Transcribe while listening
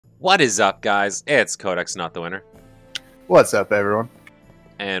What is up, guys? It's Codex, not the winner. What's up, everyone?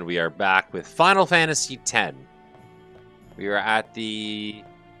 And we are back with Final Fantasy X. We are at the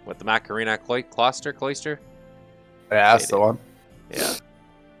Macarena Cloister? Yeah, that's the one. Yeah.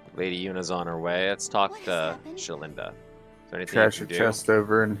 Lady Yuna's on her way. Let's talk to Shalinda. Is there anything Treasure you can do? chest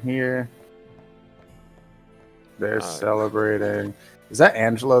over in here. They're celebrating. Is that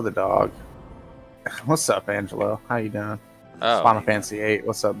Angelo the dog? What's up, Angelo? How you doing? Oh. Final Fantasy VIII.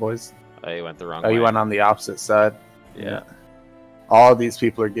 What's up, boys? Oh, you went the wrong Oh, way. you went on the opposite side? Yeah. All of these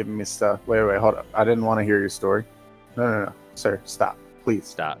people are giving me stuff. Wait, hold up. I didn't want to hear your story. No. Sir, stop. Please.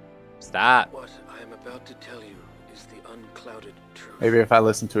 Stop. What I am about to tell you is the unclouded truth. Maybe if I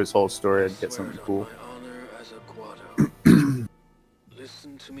listened to his whole story, I'd get something cool. My honor as a Guado.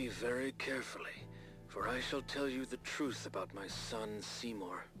 Listen to me very carefully, for I shall tell you the truth about my son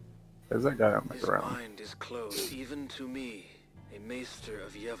Seymore. There's that guy on the His ground. mind is closed even to me, a Measter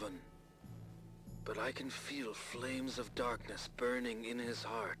of Yevon. But I can feel flames of darkness burning in his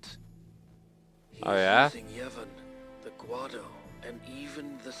heart. He Oh, yeah? is using Yevon, the Guado, and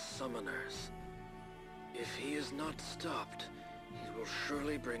even the summoners. If he is not stopped, he will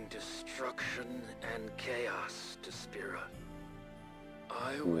surely bring destruction and chaos to Spira.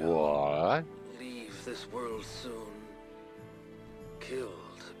 I will What? leave this world soon, killed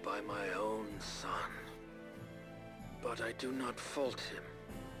by my own son. But I do not fault him,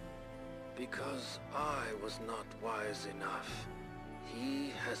 because I was not wise enough.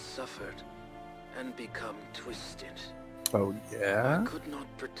 He has suffered and become twisted. Oh, yeah? I could not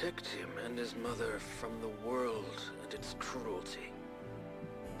protect him and his mother from the world and its cruelty.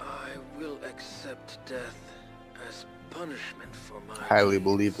 I will accept death as punishment for my Highly deeds.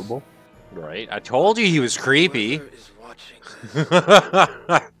 believable. Right. I told you he was creepy. Whoever is watching this,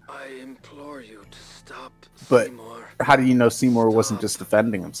 I implore you to stop But Seymore, how do you know Seymour wasn't just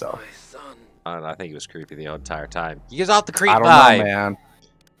defending himself? my son. I think he was creepy the entire time. He gives off the creep I don't vibe. know, man.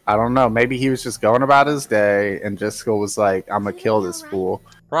 I don't know. Maybe he was just going about his day, and Jessica was like, "I'm gonna kill this fool."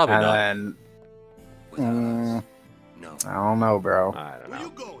 Probably And not. then, No. I don't know, bro. I don't know.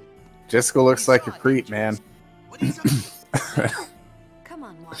 going? Jessica looks like a creep, man. Come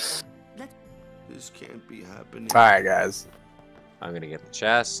on, Wanda. Let's This can't be happening. All right, guys. I'm gonna get the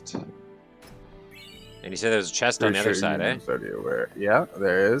chest. And you said there's a chest on the other side, eh? Yeah,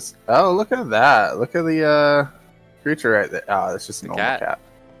 there is. Oh, look at that. Look at the creature right there. Oh, it's just a The normal cat. cat.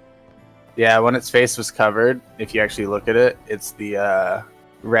 Yeah, when its face was covered, if you actually look at it, it's the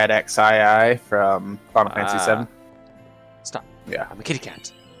red XII from Final Fantasy VII. Stop. Yeah. I'm a kitty cat.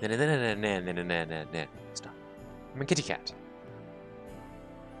 Stop. I'm a kitty cat.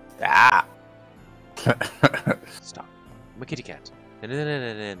 Ah. Stop. I'm a kitty cat.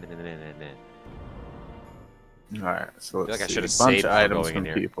 All right, so let's like I see. should have A bunch saved of before items going in from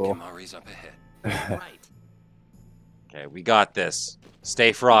here. people. Kamari's up ahead. right. Okay, we got this.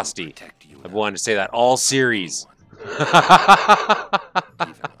 Stay frosty. Protect you. I've wanted to say that all series.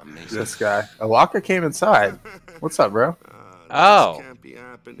 This guy. Awaka came inside. What's up, bro? Oh. This can't be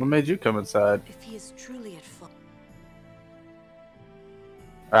happening. What made you come inside? If he is truly at fault.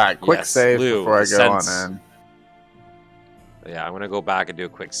 All right, quick Yes, save Lou, before I the go sense. on in. Yeah, I'm gonna go back and do a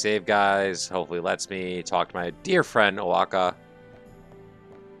quick save, guys. Hopefully it lets me talk to my dear friend Owaka.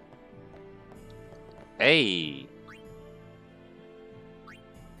 Hey.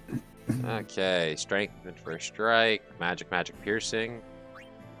 Okay, strength for strike, magic piercing.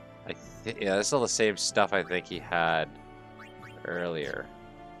 Yeah, that's all the same stuff I think he had earlier.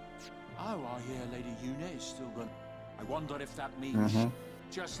 Oh, I hear Lady Yuna is still running. I wonder if that means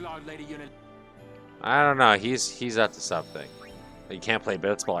just like Lady Yuna. I don't know. He's up to something. You can't play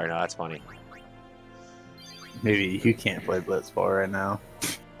Blitzball right now. That's funny. Maybe you can't play Blitzball right now.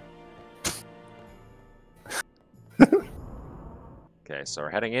 Okay, so we're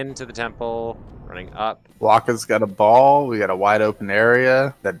heading into the temple, running up. Waka's got a ball. We got a wide open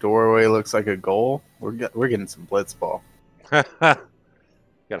area. That doorway looks like a goal. We're getting some Blitzball. Gotta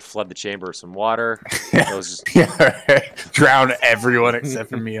flood the chamber with some water. Those just... Yeah, right. Drown everyone except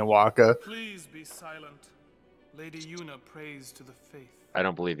for me and Waka. Please be silent. Lady Yuna prays to the faith. I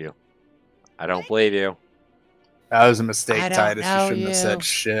don't believe you. I don't believe you. That was a mistake, I don't Titus. You know shouldn't have you. said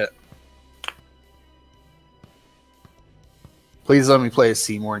shit. Please let me play as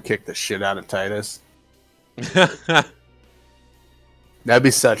Seymour and kick the shit out of Titus. That'd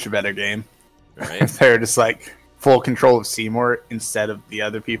be such a better game. Right? If they're just like full control of Seymour instead of the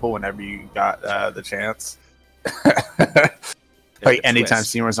other people whenever you got the chance. Like anytime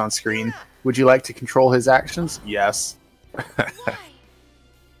twist. Seymour's on screen. Would you like to control his actions? Yes.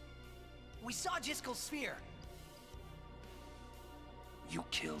 We saw Jiskel's sphere. You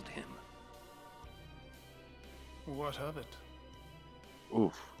killed him. What of it?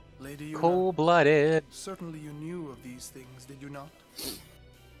 Oof. Lady Yuna, Cold-blooded. certainly you knew of these things, did you not?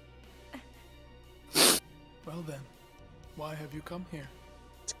 Well then, why have you come here?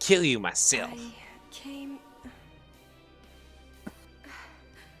 To kill you myself.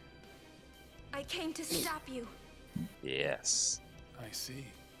 I came to stop you. Yes. I see.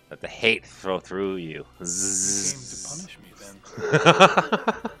 Let the hate flow through you. You came to punish me then.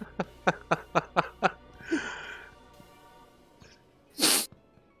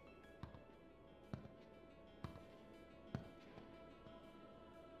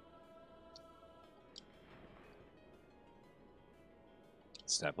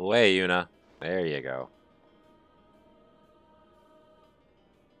 Step away, Yuna. There you go.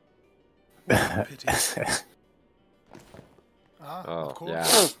 Pity. Ah, Oh, of course.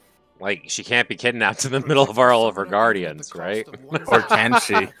 yeah. Like, she can't be kidnapped in the middle of all of her guardians, right? Or can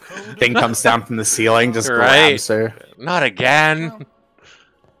she? Thing comes down from the ceiling, just Right. grabs her. Not again. Well,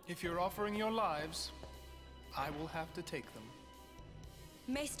 if you're offering your lives, I will have to take them.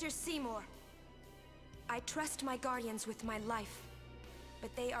 Measter Seymore. I trust my guardians with my life,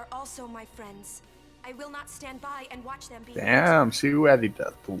 but they are also my friends. I will not stand by and watch them be hurt. Damn, she ready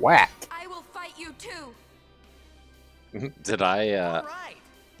to thwack. I will fight you too. Did I,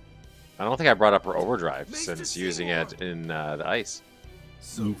 I don't think I brought up her overdrive since using it in the ice.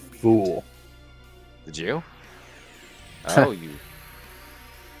 You fool. Did you? Oh, you.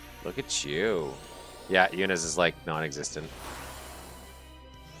 Look at you. Yeah, Yuna's is like non-existent.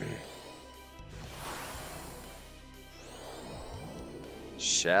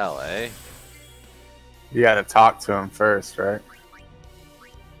 Shell, eh? You gotta talk to him first, right?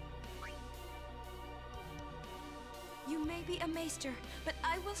 You may be a maester, but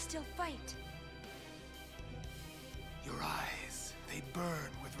I will still fight. Your eyes, they burn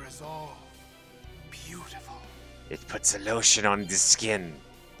with resolve. Beautiful. It puts a lotion on the skin.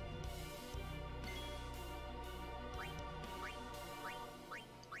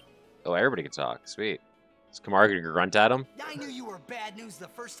 Oh, everybody can talk. Sweet. Is Kamar gonna grunt at him? I knew you were bad news the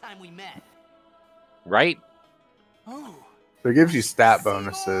first time we met. Right? Oh, So it gives you stat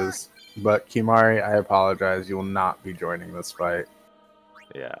bonuses, but Kimari, I apologize, you will not be joining this fight.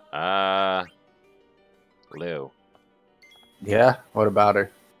 Yeah. Lou. Yeah? What about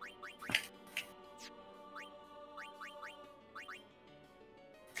her?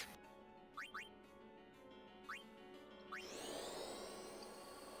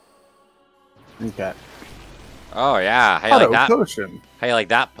 Okay. Oh yeah. How you Auto like that? potion. How you like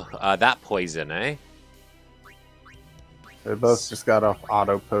that? That poison, eh? They both just got off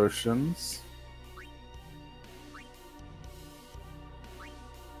auto potions.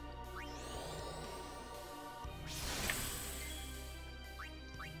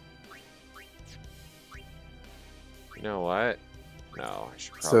 You know what? No, I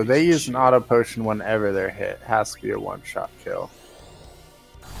should probably So they use shoot. an auto potion whenever they're hit. Has to be a one-shot kill.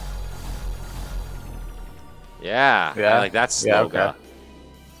 Yeah. Yeah. I like that Yeah, sloga.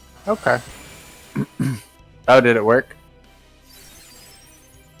 Okay. Oh, did it work?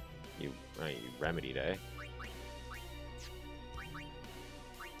 You remedied, eh?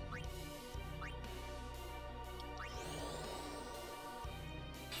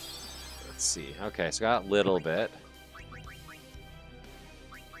 Let's see. Okay, so got a little bit.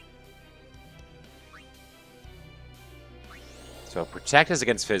 So protect is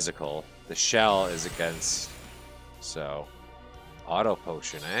against physical. The shell is against. So auto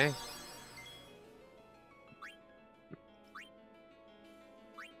potion, eh?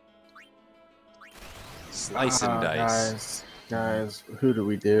 Slice and dice. Guys, who do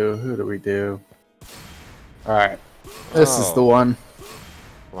we do? Who do we do? Alright. This is the Oh. one.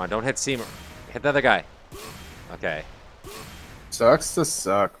 Come on, don't hit Seymore. Hit the other guy. Okay, Sucks to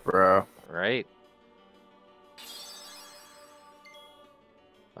suck, bro. right?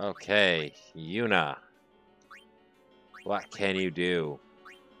 Okay, Yuna. What can you do?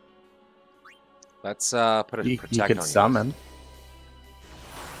 Let's put a You protect could on summon.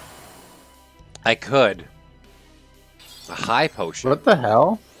 I could. A high potion. What the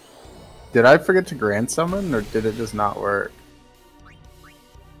hell? Did I forget to grand summon, or did it just not work?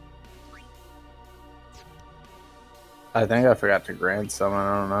 I think I forgot to grand summon,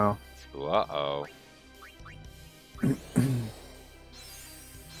 I don't know. Uh-oh. I'm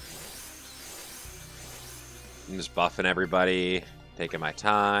just buffing everybody, taking my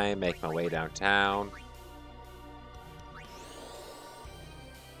time, make my way downtown.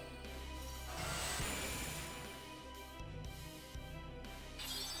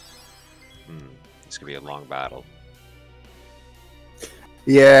 This could be a long battle.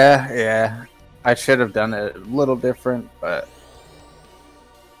 Yeah. I should have done it a little different, but...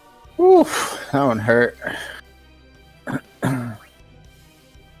 Oof, that one hurt. Come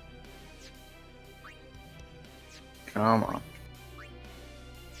on.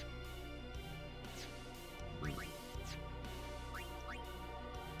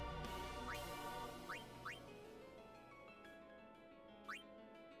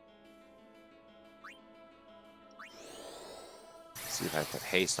 See if I put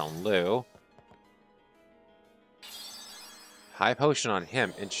haste on Lou. High potion on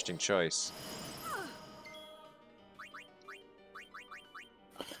him. Interesting choice.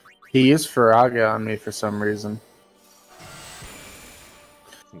 He used Faraga on me for some reason.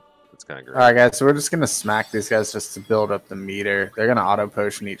 That's kind of great. Alright guys, so we're just gonna smack these guys just to build up the meter. They're gonna auto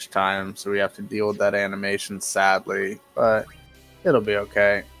potion each time, so we have to deal with that animation sadly, but it'll be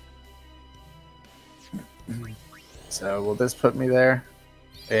okay. So will this put me there?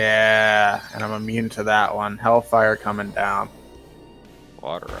 Yeah, and I'm immune to that one. Hellfire coming down.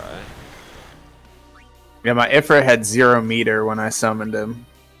 Water Eye. Yeah, my Ifrit had 0 meter when I summoned him,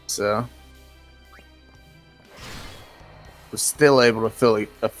 so was still able to fully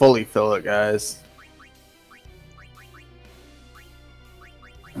fill it, guys.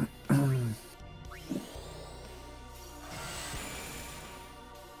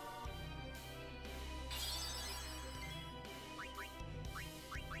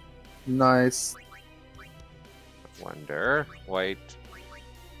 Nice. Wonder. White.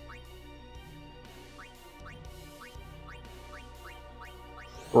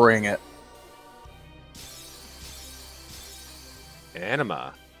 Bring it.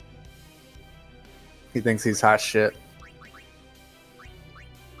 Anima. He thinks he's hot shit.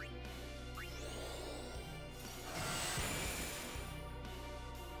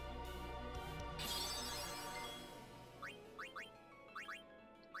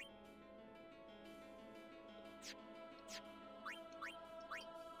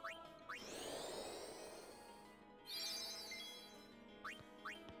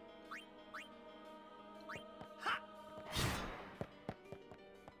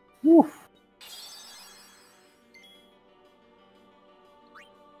 Woo.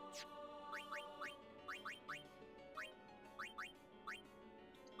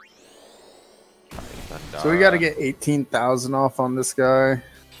 So we got to get 18,000 off on this guy.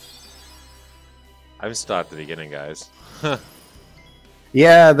 I'm still at the beginning, guys.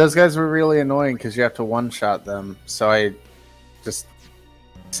 Yeah, those guys were really annoying because you have to one-shot them. So I just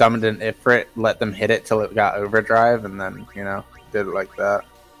summoned an Ifrit, let them hit it till it got overdrive, and then, you know, did it like that.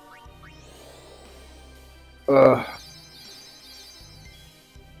 Ugh.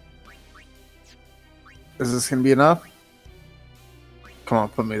 Is this gonna be enough? Come on,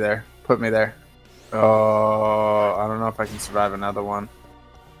 put me there. Put me there. Oh, I don't know if I can survive another one.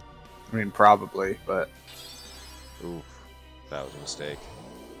 I mean, probably, but... Oof. That was a mistake.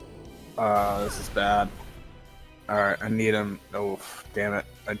 This is bad. Alright, I need him. Oh, damn it.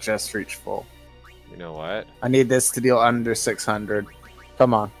 I just reached full. You know what? I need this to deal under 600.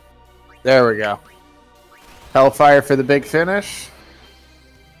 Come on. There we go. Hellfire for the big finish.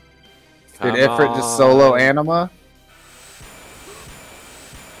 Did Ifrit just solo Anima?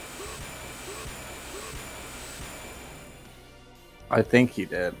 I think he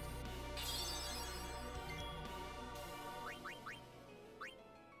did.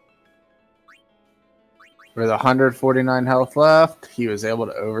 With 149 health left, he was able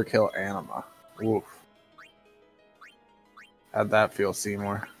to overkill Anima. Oof. How'd that feel,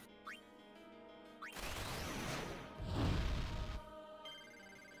 Seymore?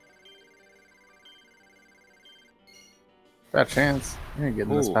 Got a chance. You ain't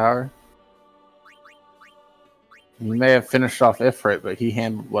getting this power. You may have finished off Ifrit, but he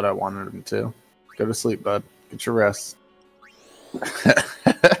handled what I wanted him to. Go to sleep, bud. Get your rest.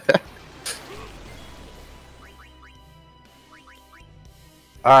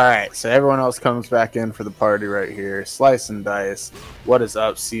 Alright, so everyone else comes back in for the party right here. Slice and dice. What is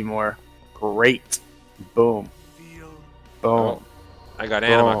up, Seymore? Great. Boom. Boom. Oh, I got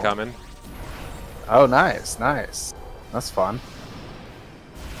Anima coming. Oh, nice, nice. That's fun.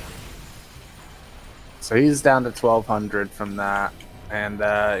 So he's down to 1,200 from that. And,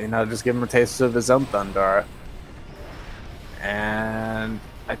 you know, just give him a taste of his own Thundara. And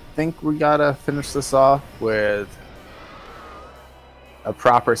I think we gotta finish this off with a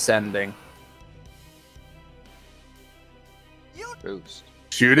proper sending. Boost.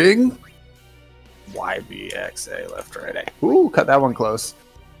 Shooting. YBXA, left, right, A. Ooh, cut that one close.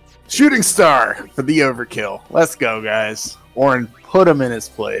 Shooting star for the overkill. Let's go, guys. Orin, put him in his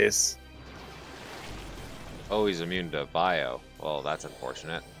place. Oh, he's immune to bio. Well, that's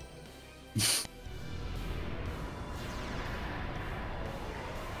unfortunate.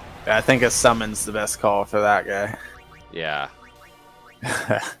 I think a summon's the best call for that guy. Yeah.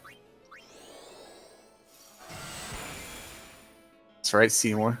 That's right,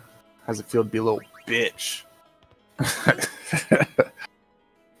 Seymour. How's it feel to be a little bitch?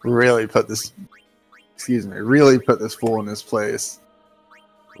 Really put this... Excuse me. Really put this fool in his place.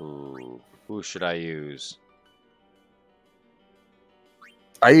 Ooh. Who should I use?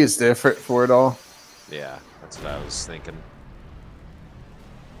 I used Ifrit for it all. Yeah, that's what I was thinking.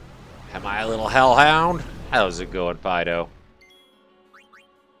 Am I a little hellhound? How's it going, Fido?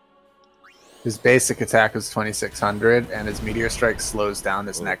 His basic attack is 2600, and his Meteor Strike slows down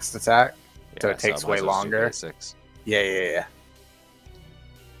his next attack, so it takes way longer. Yeah.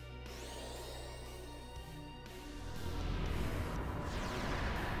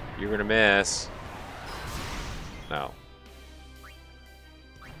 You're gonna miss. No.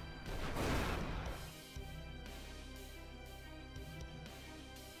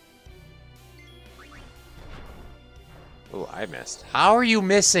 Oh, I missed. How are you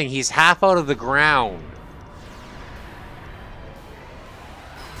missing? He's half out of the ground.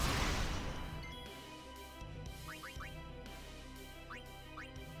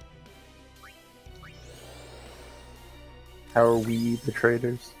 How are we the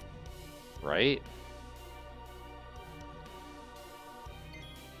traitors? Right?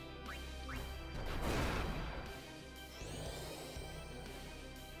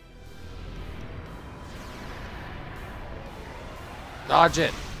 Dodge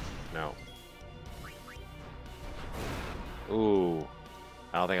it! No. Ooh.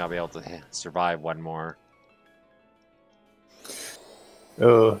 I don't think I'll be able to survive one more.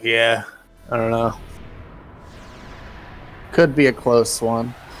 Oh, yeah. I don't know. Could be a close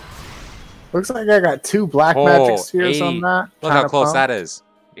one. Looks like I got 2 black magic spheres on that. Look how close that is.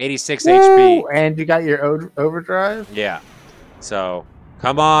 86 Woo! HP. And you got your overdrive? Yeah. So,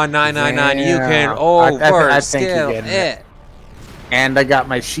 come on, 999. You Damn. can I think you're overskill getting it. And I got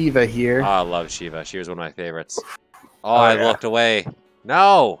my Shiva here. Oh, I love Shiva. She was one of my favorites. Oh, Oh, I yeah. looked away.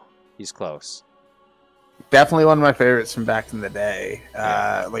 No! He's close. Definitely one of my favorites from back in the day.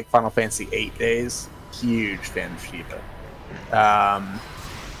 Yeah. Like Final Fantasy 8 days. Huge fan of Shiva.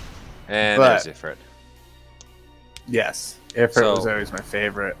 And but- there's Ifrit. Yes. Ifrit was always my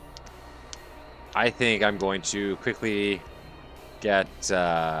favorite. I think I'm going to quickly get,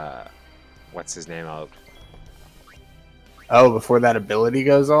 what's his name out? Oh, before that ability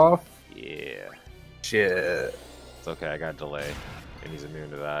goes off? Yeah. Shit. It's okay, I got a delay. And he's immune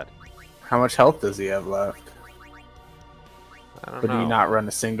to that. How much health does he have left? I don't Or know. do you not run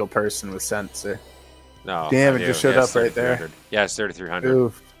a single person with sensor? No. Damn, I it do. just showed Yeah, it's up right there. 3,300. Yeah, it's 3,300.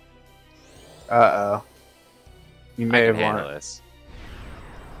 Oof. Uh-oh. You may I have can handle won. this.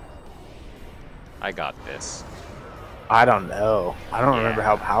 I got this. I don't know. I don't remember Yeah.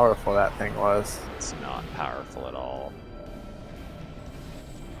 how powerful that thing was. It's not powerful at all.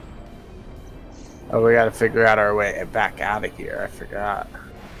 Oh, we gotta figure out our way back out of here. I forgot.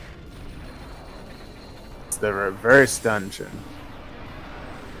 It's the reverse dungeon.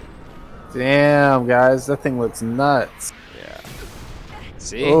 Damn, guys, that thing looks nuts. Yeah.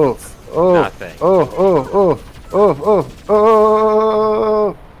 See? Oof. Oh. Nothing. Oh.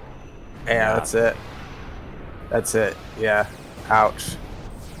 Yeah, that's Nothing. it. That's it. Yeah. Ouch.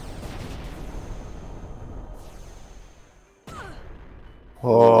 Oh.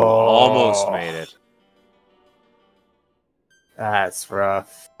 Almost made it. That's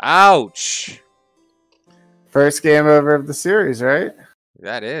rough. Ouch! First game over of the series, right?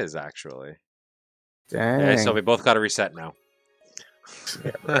 That is, actually. Dang. Okay, so we both got to reset now.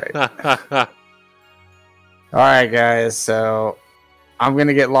 Yeah, right. Alright, guys, so I'm going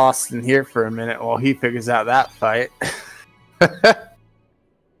to get lost in here for a minute while he figures out that fight. I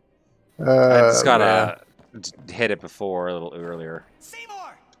just got man. to hit it before a little earlier.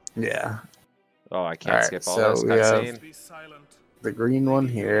 Seymour! Yeah. Oh, I can't Alright, skip all so this we have cutscene. Be silent. the green one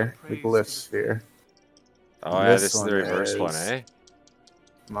here, the glyph sphere. Oh, yeah, this this is one the reverse one, is- eh?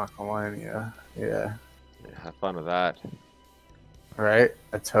 Macalania. Yeah. Yeah, have fun with that. Right?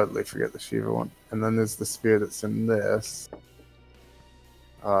 I totally forget the Shiva one. And then there's the sphere that's in this.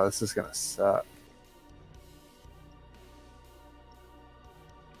 Oh, this is gonna suck.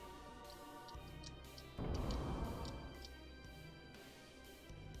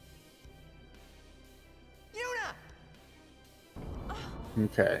 Yuna!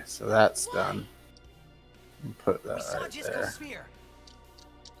 Okay, so that's done. Put We that saw right Jisco's there. sphere.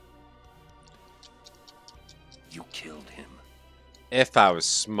 You killed him. If I was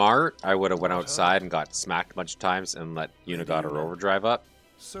smart, I would have went outside and got smacked a bunch of times and let Yuna got her overdrive up.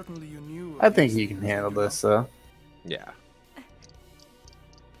 Certainly you knew. I think you can handle this, though. Yeah.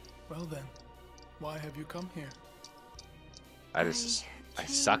 Well then, why have you come here? I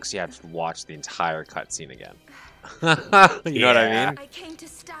sucks. You have to watch the entire cutscene again. You know what I mean? I came to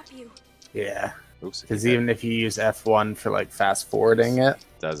stop you. Yeah. Oops. Because even if you use F1 for like fast forwarding it,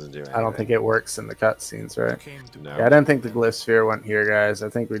 doesn't do anything. I don't think it works in the cutscenes, right? No. Yeah, I don't think the glyph sphere went here, guys. I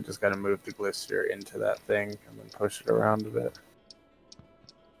think we just got to move the glyph sphere into that thing and then push it around a bit.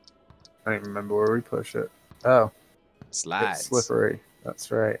 I don't even remember where we push it. Oh, Slides. it's slippery.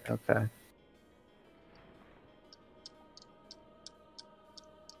 That's right. Okay.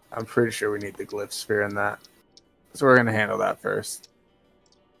 I'm pretty sure we need the glyph sphere in that. So we're gonna handle that first.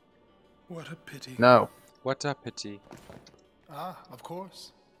 What a pity. No. What a pity. Ah, of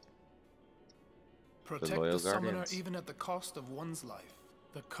course. Protect loyal the summoner guardians. even at the cost of one's life.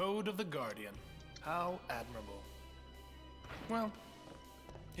 The code of the Guardian. How admirable. Well,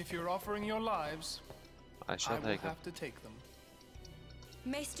 if you're offering your lives, I shall I will take it. have to take them.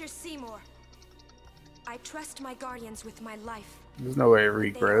 Measter Seymore, I trust my guardians with my life. There's no way it They are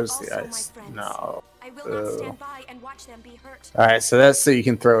regrows also the my ice. friends. No. I will not stand by and watch them be hurt. Alright, so that's so you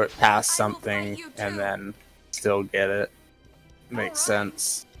can throw it past I will fight something you and too. then still get it. Makes Alright.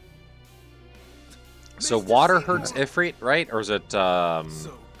 sense. So water hurts Ifrit, right? Or is it So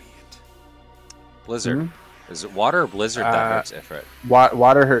be it. Blizzard? Is it water or Blizzard that hurts Ifrit?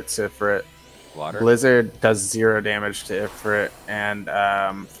 Water hurts Ifrit. Water? Blizzard does 0 damage to Ifrit, and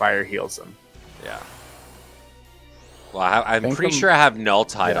fire heals him. Yeah. Well, I'm think pretty I'm- sure I have Null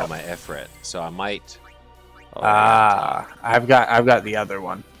Tide yeah. on my Ifrit, so I might... Oh, I've got the other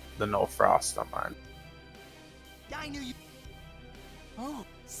one, the Null Frost on mine. I knew you. Oh,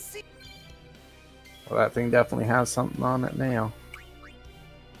 see. Well, that thing definitely has something on it now.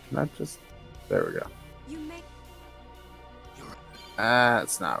 Not just... There we go. You make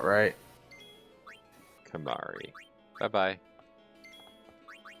That's not right. Kamari. Bye-bye.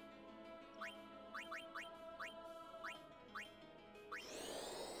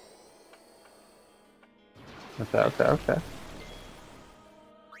 Okay.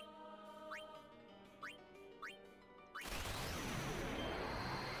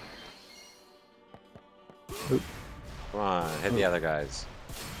 Oop. Come on, hit the other guys.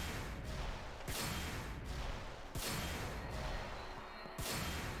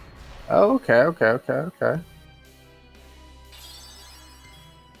 Oh, okay.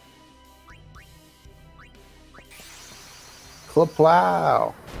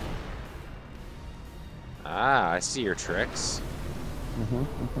 Klaplow. Ah, I see your tricks.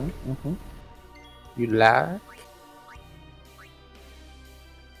 You like?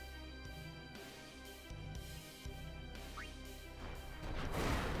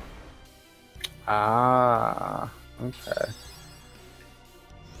 Ah, okay.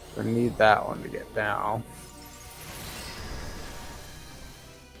 We need that one to get down.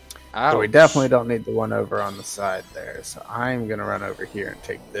 So we Ouch. definitely don't need the one over on the side there. So I'm gonna run over here and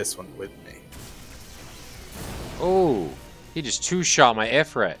take this one with me. Oh, he just two-shot my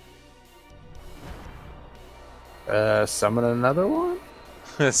Ifrit. Summon another one.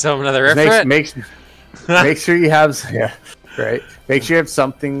 So another Make, Ifrit? make, make sure you have right. Make sure you have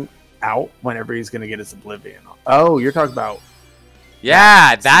something out whenever he's gonna get his Oblivion. Oh, you're talking about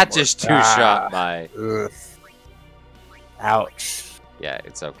Yeah, that Seymore. just two-shot my... Ugh. Ouch. Yeah,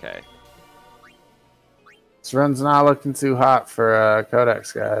 it's okay. This run's not looking too hot for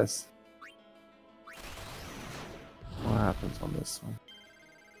Codex, guys. What happens on this one?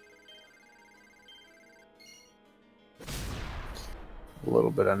 A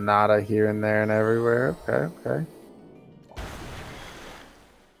little bit of nada here and there and everywhere. Okay.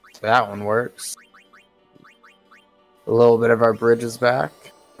 That one works. A little bit of our bridge is back.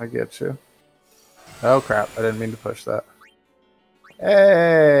 I get you. Oh crap, I didn't mean to push that.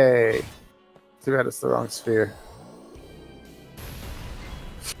 Hey! Too bad it's the wrong sphere.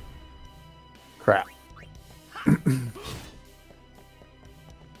 Crap.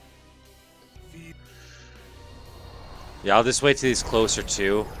 Yeah, I'll just wait till he's closer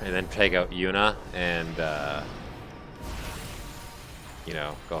to, and then take out Yuna, and, you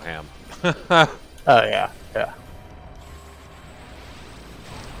know, go ham. Oh, yeah.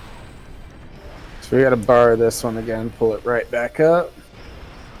 So we gotta borrow this one again, pull it right back up.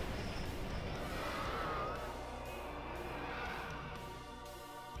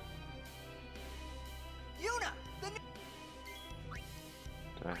 Yuna,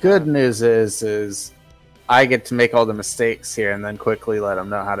 Good news is I get to make all the mistakes here and then quickly let them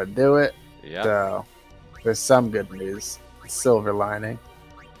know how to do it. Yeah. So there's some good news. silver lining.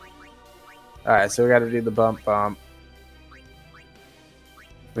 Alright, so we gotta do the bump bump.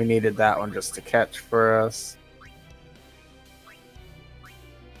 We needed that one just to catch for us.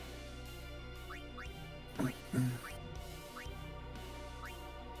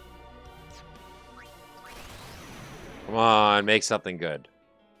 Come on, make something good.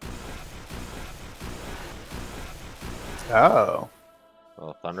 Oh. A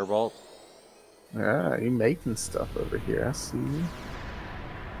little thunderbolt. Yeah, you making stuff over here. I see you.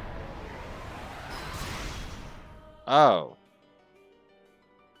 Oh.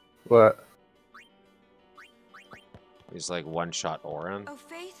 What? He's like one-shot Orin. Oh,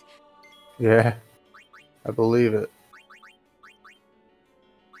 Faith? Yeah. I believe it.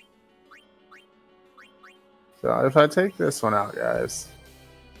 So if I take this one out, guys,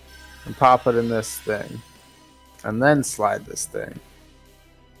 and pop it in this thing, and then slide this thing,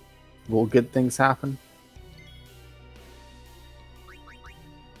 will good things happen?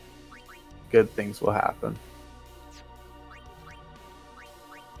 Good things will happen.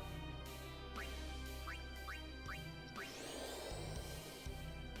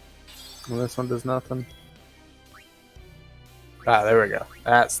 Well, this one does nothing. Ah, there we go.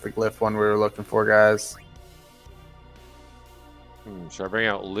 That's the glyph one we were looking for, guys. Should I bring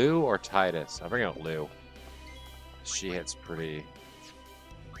out Lou or Titus? I'll bring out Lou. She hits pretty.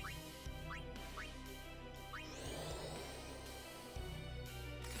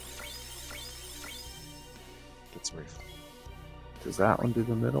 Gets me. Does that one do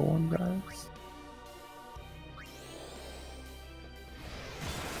the middle one, guys?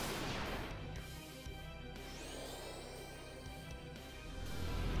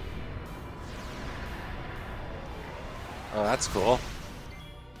 Oh, that's cool.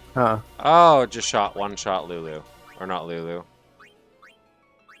 Huh. Oh, just shot one shot Lulu. Or not Lulu.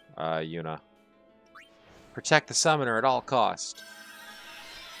 Yuna. Protect the summoner at all cost.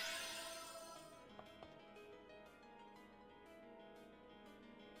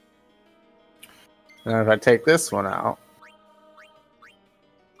 And if I take this one out,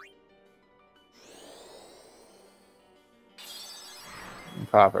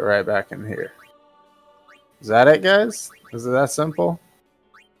 and pop it right back in here. Is that it, guys? Is it that simple?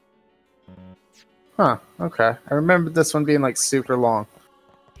 Huh, okay. I remember this one being like super long.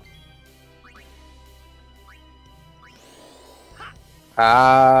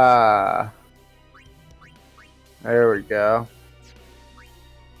 Ah. There we go.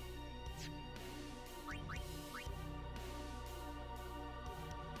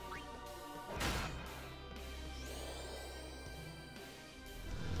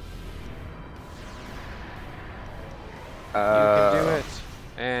 You can do it.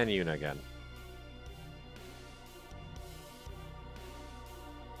 And Yuna again.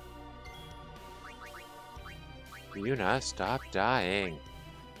 Yuna, stop dying.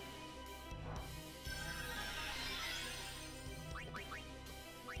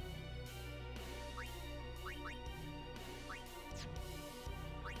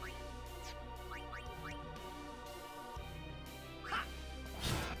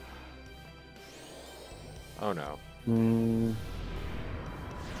 Oh no.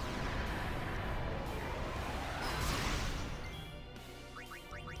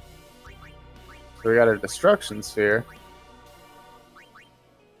 So we got a destruction sphere.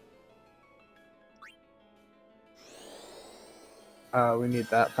 We need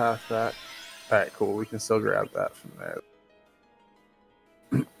that path back. Alright, cool. We can still grab that from there.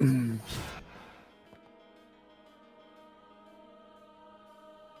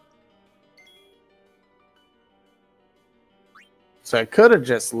 So I could have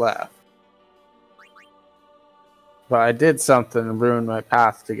just left. But I did something and ruined my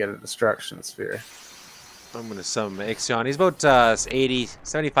path to get a destruction sphere. I'm going to summon Ixion. He's about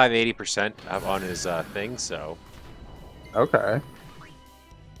 75-80% up on his thing, so... Okay.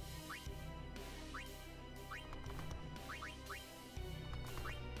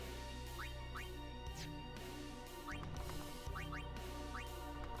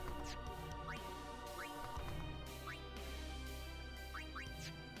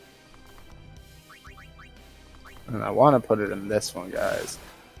 And I want to put it in this one, guys.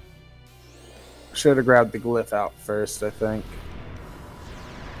 Should have grabbed the glyph out first, I think.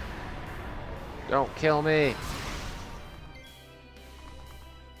 Don't kill me.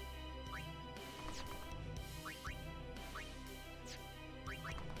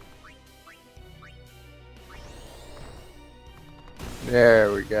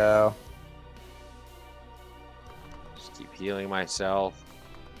 There we go. Just keep healing myself.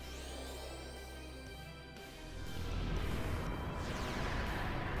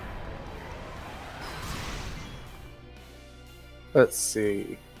 Let's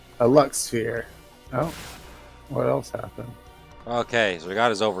see. A Lux Sphere. Oh, what else happened? Okay, so we got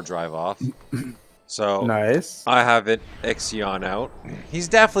his overdrive off. So Nice. I have it Ixion out. He's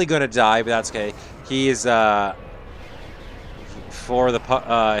definitely gonna die, but that's okay. He is for the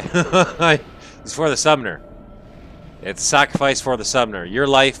he's for the summoner. It's sacrifice for the summoner. Your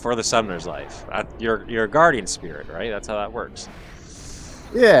life for the summoner's life. Your guardian spirit, right? That's how that works.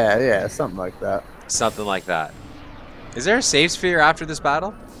 Yeah, something like that. Something like that. Is there a save sphere after this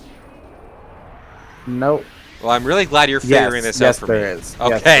battle? Nope. Well, I'm really glad you're figuring this out for me. Yes, there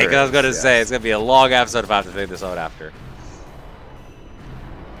is. Okay, because I was going to say, it's going to be a long episode if I have to figure this out after.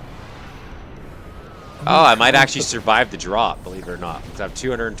 Oh, I might actually survive the drop, believe it or not. Because I have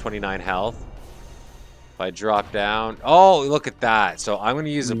 229 health. If I drop down... Oh, look at that. So I'm going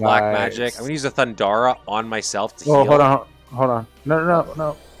to use a black magic. I'm going to use a Thundara on myself to heal. Hold on.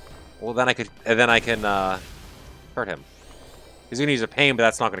 No. Well, then I can hurt him. He's going to use a pain, but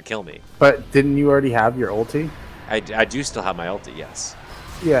that's not going to kill me. But didn't you already have your ulti? I do still have my ulti, yes.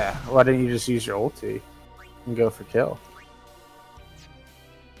 Yeah, why didn't you just use your ulti and go for kill?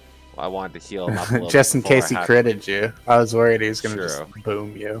 Well, I wanted to heal him up a little just in bit before case he critted you. I was worried he was going to just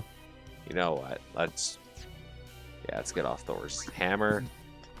boom you. You know what? Let's get off Thor's hammer.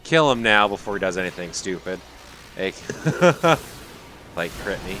 Kill him now before he does anything stupid. Like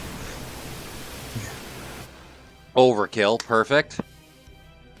crit me. Overkill, perfect.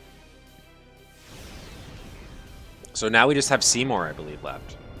 So now we just have Seymore, I believe,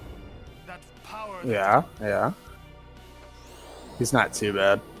 left. Yeah. He's not too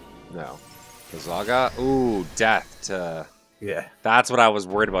bad. No. Zaga? Ooh, death to... Yeah. That's what I was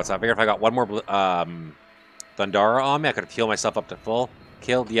worried about. So I figured if I got one more Thundara on me, I could heal myself up to full,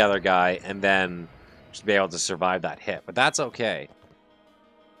 kill the other guy, and then just be able to survive that hit. But that's okay.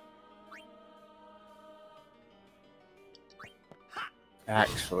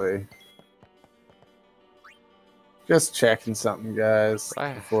 Actually, just checking something, guys,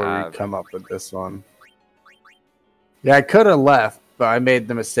 before we come up with this one. Yeah, I could have left, but I made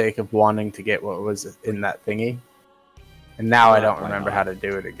the mistake of wanting to get what was in that thingy. And now I don't remember how to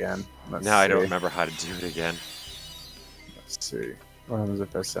do it again. Now I don't remember how to do it again. Let's see. What happens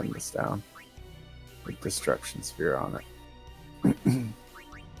if I send this down? With Destruction Sphere on it.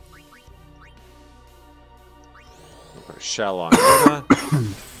 Put a shell on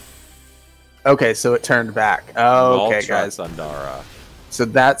Yuna. Okay, so it turned back. Oh, okay, guys. Thundara. So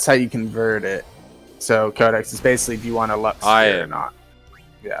that's how you convert it. So Codex is basically, do you want a Lux Sphere or not?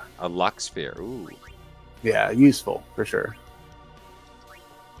 Yeah. A Lux Sphere, ooh. Yeah, useful, for sure.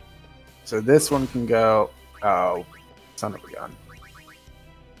 So this one can go... Oh, son of a gun.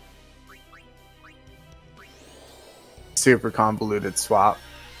 Super convoluted swap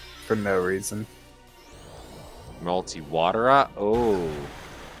for no reason. Multi-Watera? Oh.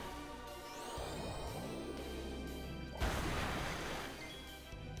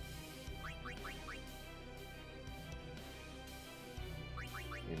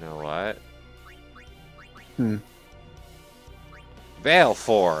 You know what? Veil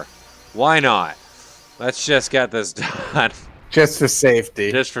 4. Why not? Let's just get this done. Just for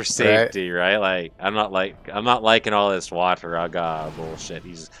safety. Just for safety, right? Like I'm not liking all this Wateraga bullshit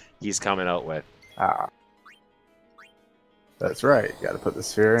he's coming out with. That's right. You got to put the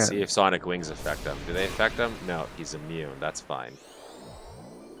sphere in. See if Sonic Wings affect him. Do they affect him? No, he's immune. That's fine.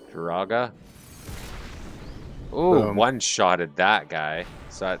 Firaga. Ooh, one-shotted that guy.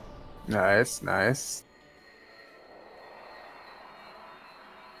 So that... Nice.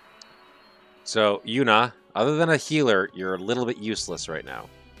 So, Yuna, other than a healer, you're a little bit useless right now.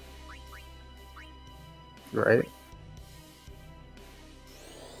 Right.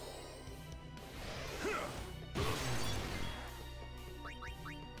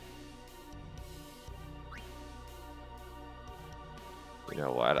 You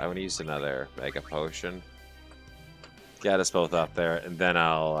know what? I'm going to use another Mega Potion. Get us both up there, and then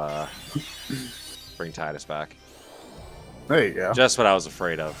I'll bring Titus back. There you go. Just what I was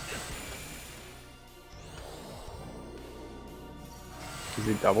afraid of. Is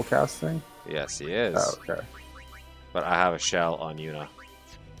he double casting? Yes, he is. Oh, okay. But I have a shell on Yuna.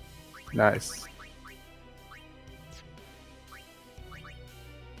 Nice.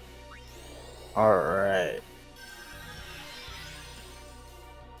 Alright.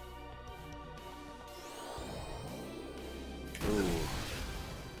 Ooh.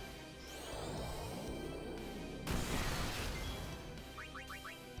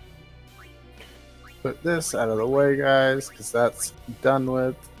 Put this out of the way, guys, because that's done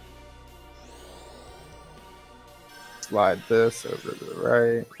with. Slide this over to the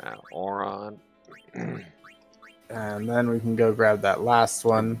right. Now, Oron. And then we can go grab that last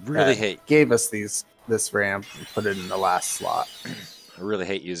one. Really hate. Gave us this ramp and put it in the last slot. I really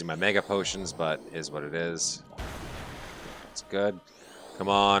hate using my mega potions, but is what it is. It's good. Come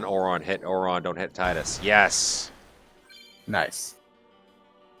on, Oron. Hit Oron. Don't hit Titus. Yes. Nice.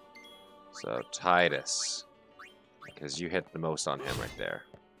 So Titus, because you hit the most on him right there.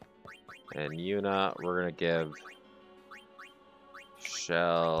 And Yuna, we're gonna give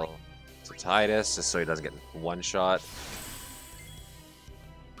Shell to Titus, just so he doesn't get one shot.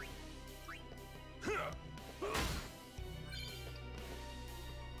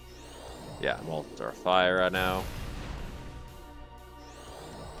 Yeah, Moltar Fire right now.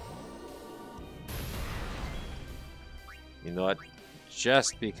 You know what?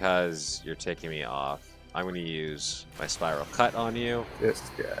 Just because you're taking me off, I'm going to use my Spiral Cut on you. This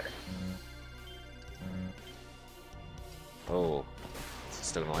guy. Oh,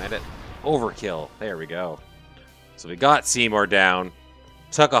 still going to land it. Overkill. There we go. So we got Seymore down.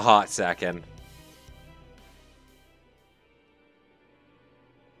 Took a hot second.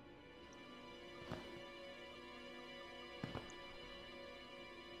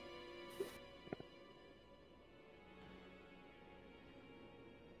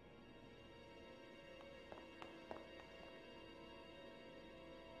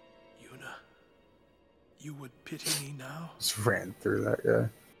 You would pity me now? Just ran through that guy.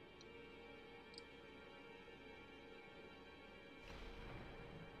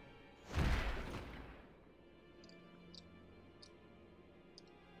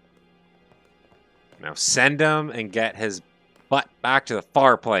 Now send him and get his butt back to the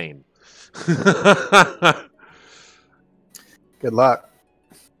far plane. Good luck.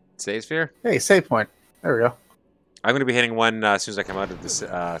 Save sphere? Hey, save point. There we go. I'm going to be hitting one as soon as I come out of this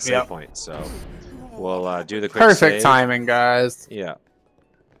save point, so we'll do the quick Perfect save. timing, guys. Yeah.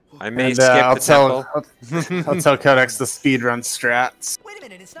 I may And, skip I'll the tell, temple. I'll tell Codex the speedrun strats. Wait a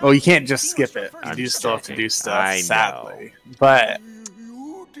minute, it's not Well, you can't just skip it. I'm You do still have to do stuff, I know. sadly. But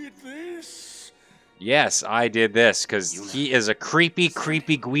You did this? Yes, I did this because he is a creepy,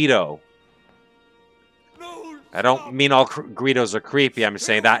 creepy Guido. No, I don't mean all Guidos are creepy. I'm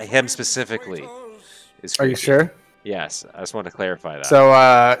saying that him specifically is creepy. are you sure? Yes, I just want to clarify that. So,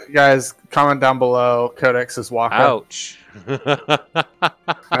 guys, comment down below Codex's walk. Ouch.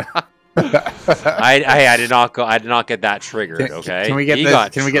 I did not go. I did not get that triggered. Okay. Can we get He this?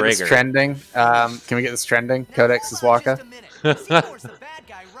 got Can we get this triggered. trending? Can we get this trending? Codex's Waka. I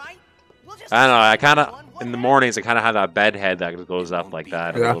don't know. I kind of in the mornings. I kind of have that bed head that goes up like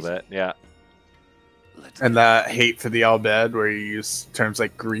that a little bit. Yeah. And the hate for the all bed, where you use terms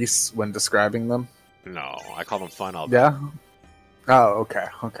like grease when describing them. No, I call them funnel beds. Yeah. Oh, okay,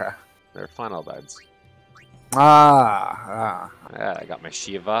 okay. They're funnel beds. Ah. Yeah, I got my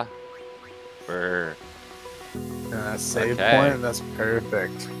Shiva. For Save Okay. point. That's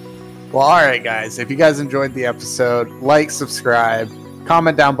perfect. Well, all right, guys. If you guys enjoyed the episode, like, subscribe,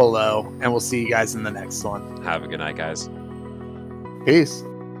 comment down below, and we'll see you guys in the next one. Have a good night, guys. Peace.